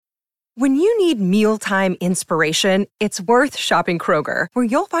When you need mealtime inspiration, it's worth shopping Kroger, where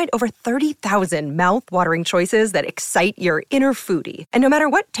you'll find over 30,000 mouth-watering choices that excite your inner foodie. And no matter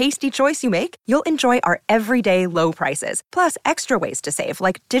what tasty choice you make, you'll enjoy our everyday low prices, plus extra ways to save,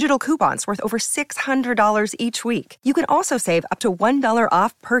 like digital coupons worth over $600 each week. You can also save up to $1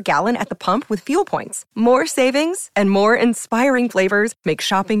 off per gallon at the pump with fuel points. More savings and more inspiring flavors make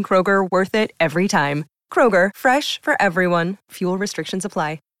shopping Kroger worth it every time. Kroger, fresh for everyone. Fuel restrictions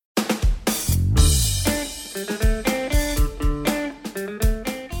apply.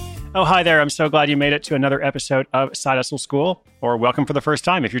 Oh, hi there. I'm so glad you made it to another episode of Side Hustle School, or welcome for the first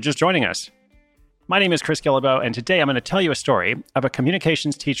time if you're just joining us. My name is Chris Guillebeau, and today I'm going to tell you a story of a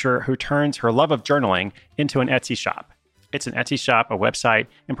communications teacher who turns her love of journaling into an Etsy shop. It's an Etsy shop, a website,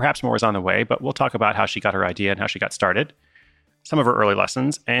 and perhaps more is on the way, but we'll talk about how she got her idea and how she got started, some of her early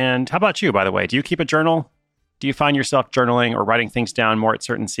lessons, and how about you, by the way? Do you keep a journal? Do you find yourself journaling or writing things down more at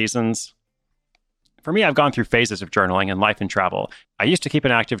certain seasons? For me, I've gone through phases of journaling in life and travel. I used to keep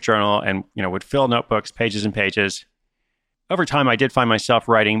an active journal and, would fill notebooks, pages and pages. Over time, I did find myself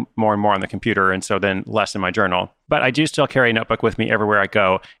writing more and more on the computer, and so then less in my journal. But I do still carry a notebook with me everywhere I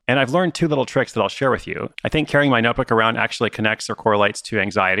go, and I've learned two little tricks that I'll share with you. I think carrying my notebook around actually connects or correlates to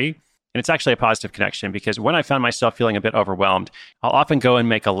anxiety, and it's actually a positive connection because when I found myself feeling a bit overwhelmed, I'll often go and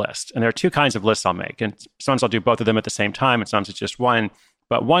make a list. And there are two kinds of lists I'll make, and sometimes I'll do both of them at the same time, and sometimes it's just one.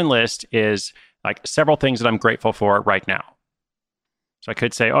 But one list is like several things that I'm grateful for right now. So I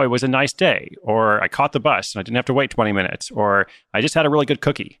could say, oh, it was a nice day, or I caught the bus and I didn't have to wait 20 minutes, or I just had a really good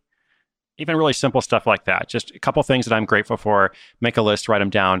cookie. Even really simple stuff like that. Just a couple things that I'm grateful for, make a list, write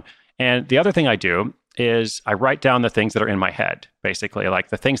them down. And the other thing I do is I write down the things that are in my head, basically, like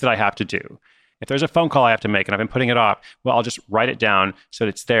the things that I have to do. If there's a phone call I have to make and I've been putting it off, well, I'll just write it down so that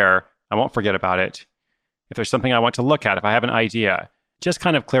it's there. I won't forget about it. If there's something I want to look at, if I have an idea, just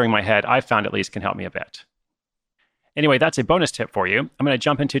kind of clearing my head, I've found at least can help me a bit. Anyway, that's a bonus tip for you. I'm going to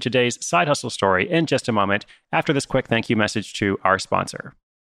jump into today's side hustle story in just a moment after this quick thank you message to our sponsor.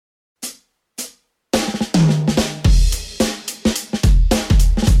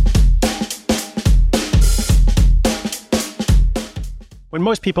 When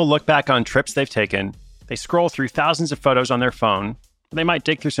most people look back on trips they've taken, they scroll through thousands of photos on their phone, or they might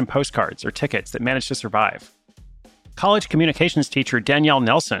dig through some postcards or tickets that managed to survive. College communications teacher Danielle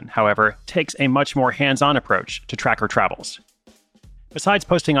Nelson, however, takes a much more hands-on approach to track her travels. Besides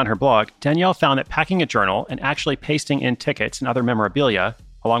posting on her blog, Danielle found that packing a journal and actually pasting in tickets and other memorabilia,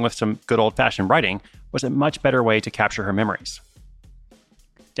 along with some good old-fashioned writing, was a much better way to capture her memories.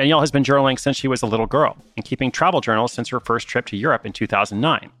 Danielle has been journaling since she was a little girl and keeping travel journals since her first trip to Europe in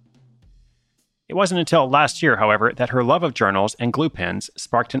 2009. It wasn't until last year, however, that her love of journals and glue pens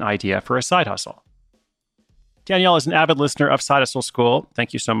sparked an idea for a side hustle. Danielle is an avid listener of Side Hustle School.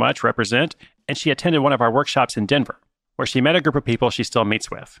 Thank you so much, represent. And she attended one of our workshops in Denver, where she met a group of people she still meets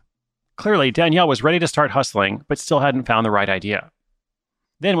with. Clearly, Danielle was ready to start hustling, but still hadn't found the right idea.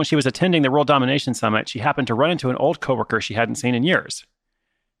 Then, when she was attending the World Domination Summit, she happened to run into an old coworker she hadn't seen in years.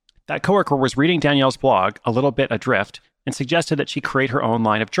 That coworker was reading Danielle's blog, A Little Bit Adrift, and suggested that she create her own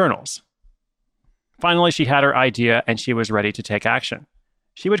line of journals. Finally, she had her idea, and she was ready to take action.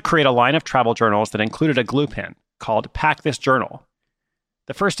 She would create a line of travel journals that included a glue pen called Pack This Journal.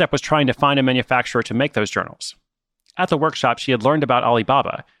 The first step was trying to find a manufacturer to make those journals. At the workshop, she had learned about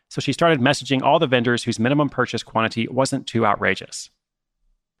Alibaba, so she started messaging all the vendors whose minimum purchase quantity wasn't too outrageous.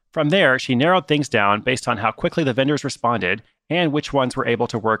 From there, she narrowed things down based on how quickly the vendors responded and which ones were able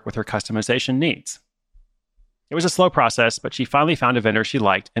to work with her customization needs. It was a slow process, but she finally found a vendor she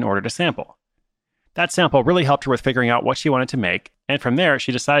liked and ordered a sample. That sample really helped her with figuring out what she wanted to make, and from there,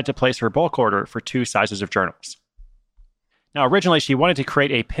 she decided to place her bulk order for 2 sizes of journals. Now, originally, she wanted to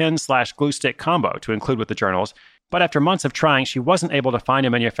create a pen/glue stick combo to include with the journals, but after months of trying, she wasn't able to find a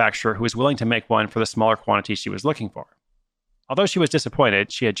manufacturer who was willing to make one for the smaller quantity she was looking for. Although she was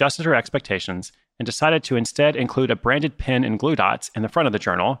disappointed, she adjusted her expectations and decided to instead include a branded pen and glue dots in the front of the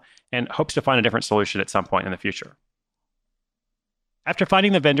journal, and hopes to find a different solution at some point in the future. After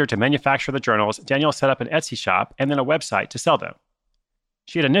finding the vendor to manufacture the journals, Danielle set up an Etsy shop and then a website to sell them.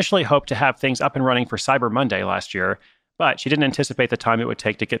 She had initially hoped to have things up and running for Cyber Monday last year, but she didn't anticipate the time it would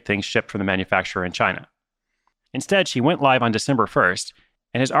take to get things shipped from the manufacturer in China. Instead, she went live on December 1st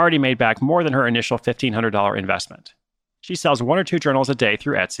and has already made back more than her initial $1,500 investment. She sells 1 or 2 journals a day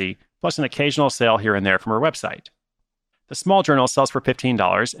through Etsy, plus an occasional sale here and there from her website. The small journal sells for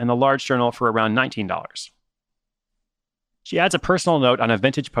 $15 and the large journal for around $19. She adds a personal note on a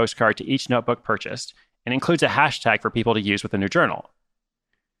vintage postcard to each notebook purchased and includes a hashtag for people to use with the new journal.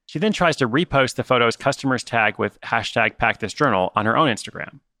 She then tries to repost the photos customers tag with hashtag #PackThisJournal on her own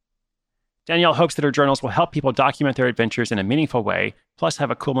Instagram. Danielle hopes that her journals will help people document their adventures in a meaningful way, plus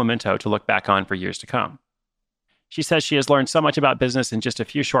have a cool memento to look back on for years to come. She says she has learned so much about business in just a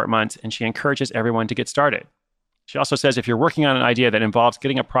few short months, and she encourages everyone to get started. She also says if you're working on an idea that involves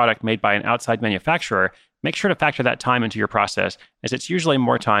getting a product made by an outside manufacturer, make sure to factor that time into your process, as it's usually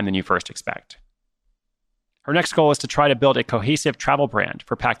more time than you first expect. Her next goal is to try to build a cohesive travel brand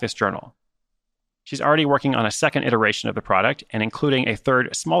for Pack This Journal. She's already working on a second iteration of the product and including a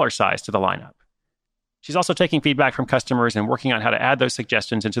third, smaller size to the lineup. She's also taking feedback from customers and working on how to add those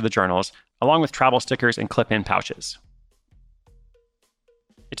suggestions into the journals, along with travel stickers and clip-in pouches.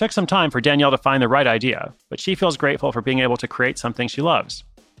 It took some time for Danielle to find the right idea, but she feels grateful for being able to create something she loves.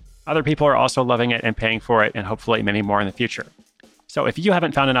 Other people are also loving it and paying for it, and hopefully many more in the future. So if you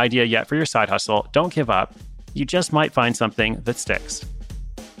haven't found an idea yet for your side hustle, don't give up. You just might find something that sticks.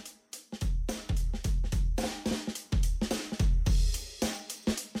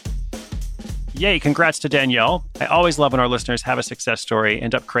 Yay, congrats to Danielle. I always love when our listeners have a success story,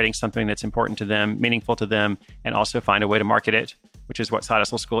 end up creating something that's important to them, meaningful to them, and also find a way to market it, which is what Side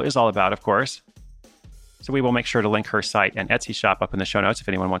Hustle School is all about, of course. So we will make sure to link her site and Etsy shop up in the show notes if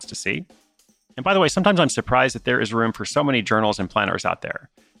anyone wants to see. And by the way, sometimes I'm surprised that there is room for so many journals and planners out there.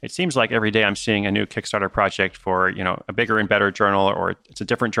 It seems like every day I'm seeing a new Kickstarter project for, a bigger and better journal, or it's a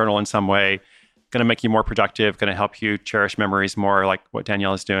different journal in some way, going to make you more productive, going to help you cherish memories more, like what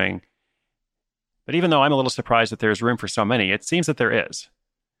Danielle is doing. But even though I'm a little surprised that there's room for so many, it seems that there is.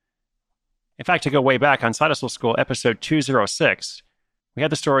 In fact, to go way back on Side Hustle School, episode 206, we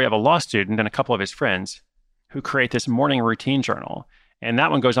had the story of a law student and a couple of his friends who create this morning routine journal. And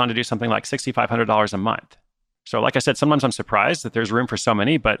that one goes on to do something like $6,500 a month. So like I said, sometimes I'm surprised that there's room for so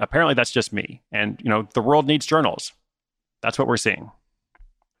many, but apparently that's just me. And, the world needs journals. That's what we're seeing.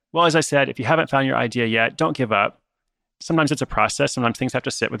 Well, as I said, if you haven't found your idea yet, don't give up. Sometimes it's a process. Sometimes things have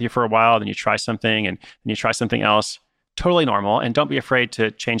to sit with you for a while. Then you try something and then you try something else. Totally normal. And don't be afraid to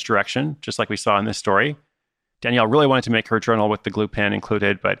change direction, just like we saw in this story. Danielle really wanted to make her journal with the glue pen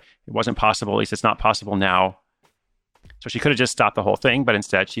included, but it wasn't possible. At least it's not possible now. So she could have just stopped the whole thing, but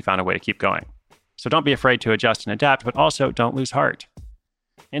instead she found a way to keep going. So don't be afraid to adjust and adapt, but also don't lose heart.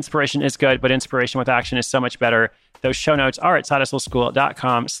 Inspiration is good, but inspiration with action is so much better. Those show notes are at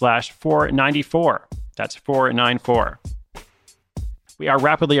sidehustleschool.com/494. That's 494. We are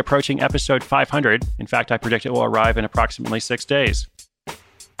rapidly approaching episode 500. In fact, I predict it will arrive in approximately 6 days.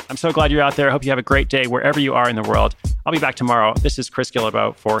 I'm so glad you're out there. I hope you have a great day wherever you are in the world. I'll be back tomorrow. This is Chris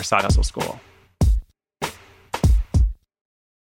Guillebeau for Side Hustle School.